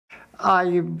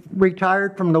I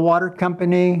retired from the water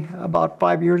company about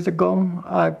 5 years ago.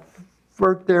 I've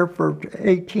worked there for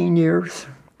 18 years.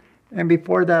 And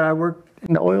before that, I worked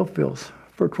in the oil fields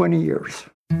for 20 years.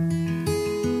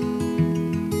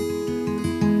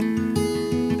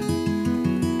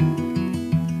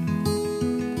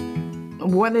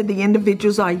 One of the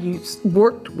individuals I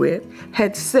worked with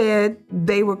had said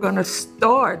they were going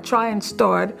to try and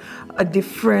start a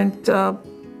different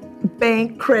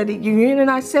bank credit union.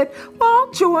 And I said, well,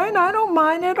 I'll join. I don't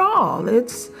mind at all.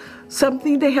 It's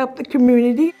something to help the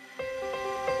community.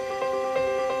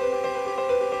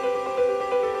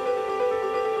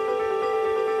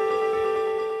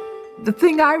 The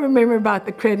thing I remember about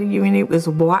the credit union, it was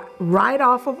right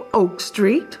off of Oak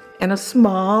Street in a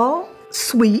small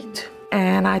suite.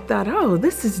 And I thought, oh,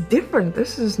 this is different.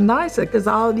 This is nicer, because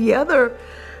all the other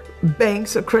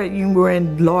banks or credit unions were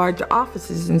in large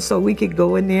offices. And so we could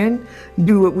go in there and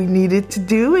do what we needed to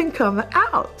do and come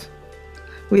out.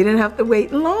 We didn't have to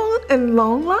wait in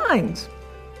long lines.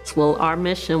 Well, our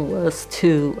mission was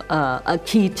a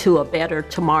key to a better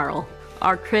tomorrow.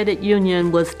 Our credit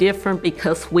union was different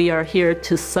because we are here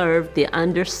to serve the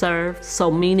underserved.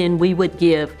 So meaning we would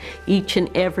give each and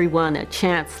every one a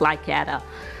chance, like at a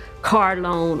car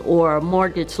loan or a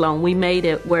mortgage loan. We made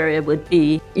it where it would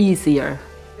be easier.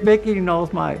 Vicki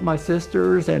knows my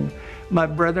sisters and my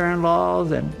brother-in-laws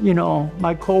and, you know,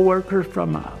 my co-workers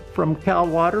from Cal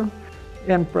Water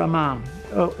and from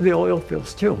the oil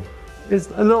fields too. It's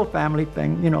a little family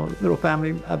thing, you know, little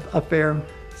family affair,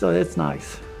 so it's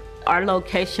nice. Our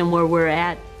location where we're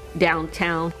at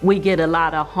downtown, we get a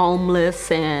lot of homeless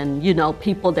and, you know,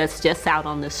 people that's just out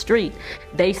on the street.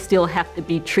 They still have to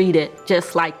be treated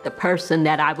just like the person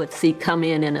that I would see come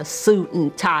in a suit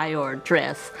and tie or a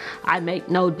dress. I make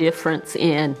no difference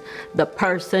in the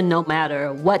person, no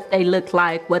matter what they look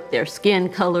like, what their skin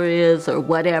color is or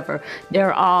whatever.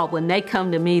 They're all, when they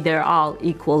come to me, they're all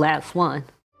equal as one.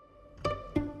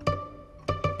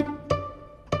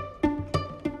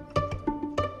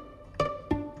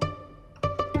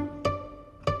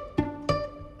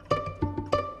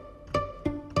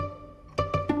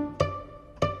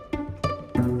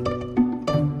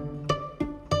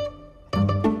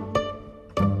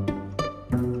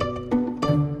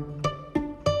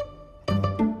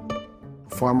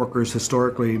 Farm workers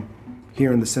historically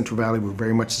here in the Central Valley were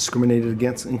very much discriminated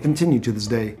against and continue to this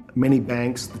day. Many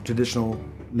banks, the traditional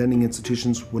lending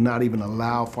institutions, will not even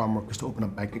allow farm workers to open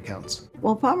up bank accounts.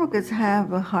 Well, farm workers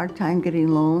have a hard time getting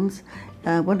loans.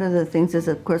 One of the things is,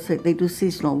 of course, they do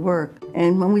seasonal work.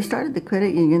 And when we started the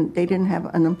credit union, they didn't have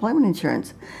unemployment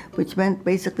insurance, which meant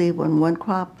basically when one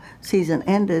crop season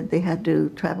ended, they had to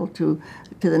travel to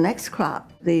the next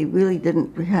crop. They really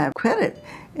didn't have credit.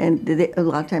 And a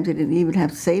lot of times they didn't even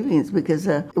have savings because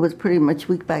it was pretty much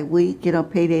week by week, you know,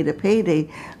 payday to payday.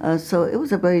 So it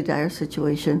was a very dire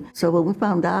situation. So when we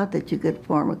found out that you could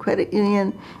form a credit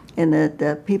union and that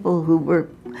the people who were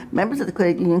members of the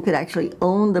credit union could actually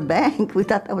own the bank, we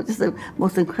thought that was just the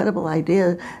most incredible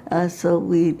idea. So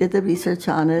we did the research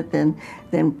on it and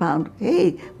then found,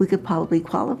 hey, we could probably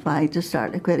qualify to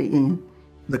start a credit union.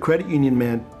 The credit union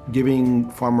meant giving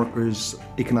farm workers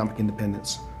economic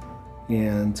independence.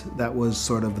 And that was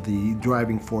sort of the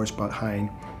driving force behind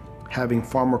having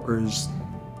farm workers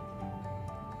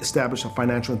establish a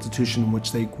financial institution in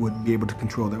which they would be able to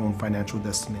control their own financial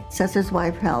destiny. Cesar's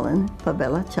wife, Helen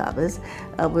Chavez,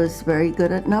 was very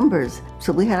good at numbers.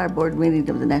 So we had our board meeting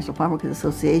of the National Farm Workers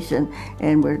Association,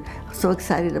 and we're so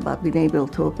excited about being able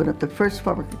to open up the first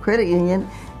farm worker credit union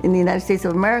in the United States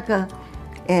of America.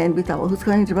 And we thought, well, who's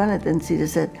going to run it? Then Cesar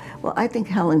said, well, I think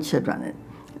Helen should run it.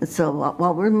 So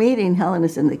while we're meeting, Helen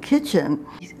is in the kitchen.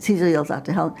 Cesar yells out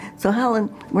to Helen, so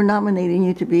Helen, we're nominating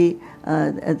you to be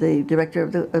the director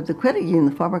of the credit union,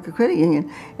 the Farm Worker Credit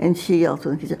Union. And she yells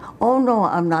in the kitchen, oh no,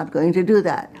 I'm not going to do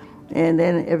that. And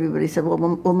then everybody said, well,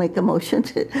 we'll make a motion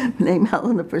to name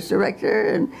Helen the first director,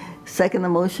 and second the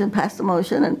motion, pass the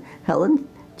motion, and Helen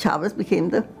Chavez became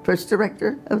the first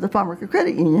director of the Farm Worker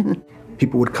Credit Union.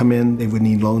 People would come in, they would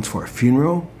need loans for a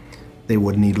funeral, they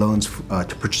would need loans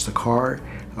to purchase a car,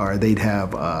 or they'd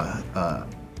have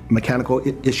mechanical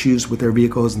issues with their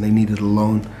vehicles and they needed a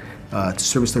loan to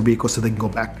service their vehicles so they can go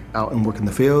back out and work in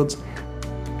the fields.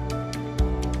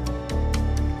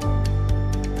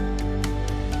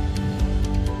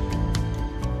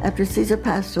 After Cesar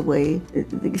passed away,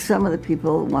 some of the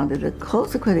people wanted to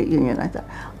close the credit union. I thought,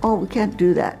 oh, we can't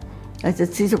do that. I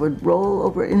said Cesar would roll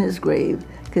over in his grave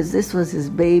because this was his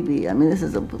baby. I mean, this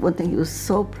is one thing he was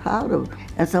so proud of.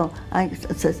 And so I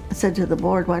said to the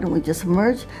board, why don't we just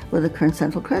merge with the Kern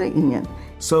Central Credit Union?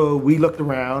 So we looked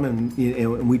around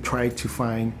and we tried to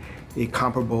find a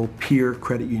comparable peer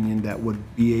credit union that would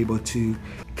be able to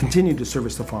continue to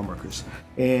service the farm workers.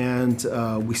 And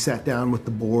we sat down with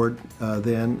the board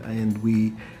then, and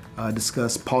we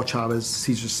discussed, Paul Chavez,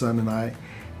 Cesar's son, and I,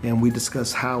 and we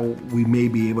discussed how we may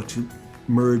be able to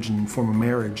merge and form a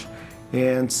marriage.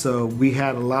 And so we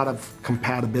had a lot of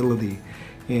compatibility,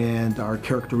 and our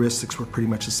characteristics were pretty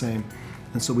much the same.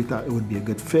 And so we thought it would be a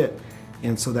good fit.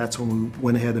 And so that's when we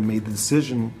went ahead and made the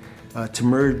decision to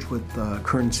merge with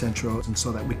Kern Central, and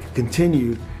so that we could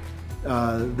continue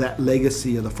that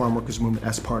legacy of the farm workers movement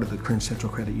as part of the Kern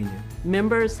Central Credit Union.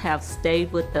 Members have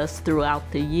stayed with us throughout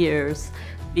the years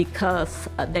because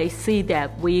they see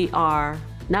that we are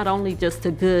not only just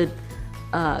a good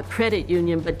credit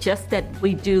union, but just that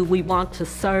we want to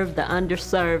serve the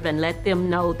underserved and let them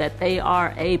know that they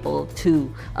are able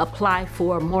to apply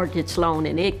for a mortgage loan,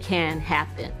 and it can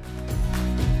happen.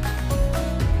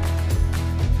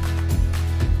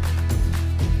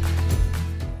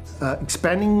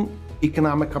 Expanding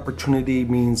economic opportunity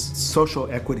means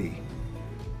social equity.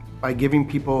 By giving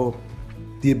people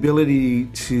the ability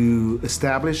to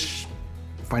establish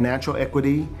financial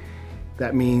equity,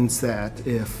 that means that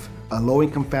if a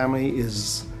low-income family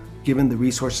is given the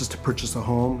resources to purchase a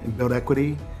home and build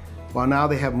equity, well, now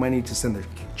they have money to send their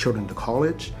children to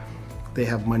college, they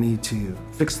have money to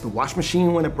fix the wash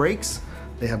machine when it breaks,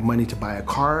 they have money to buy a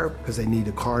car because they need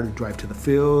a car to drive to the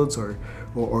fields or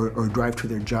drive to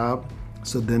their job.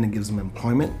 So then it gives them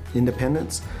employment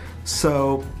independence.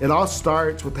 So it all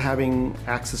starts with having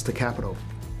access to capital.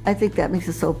 I think that makes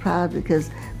us so proud, because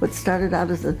what started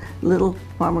out as a little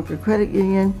farm worker credit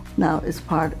union now is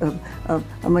part of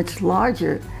a much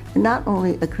larger, not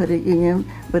only a credit union,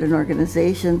 but an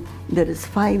organization that is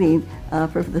fighting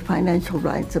for the financial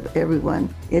rights of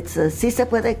everyone. It's a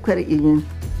puede credit union.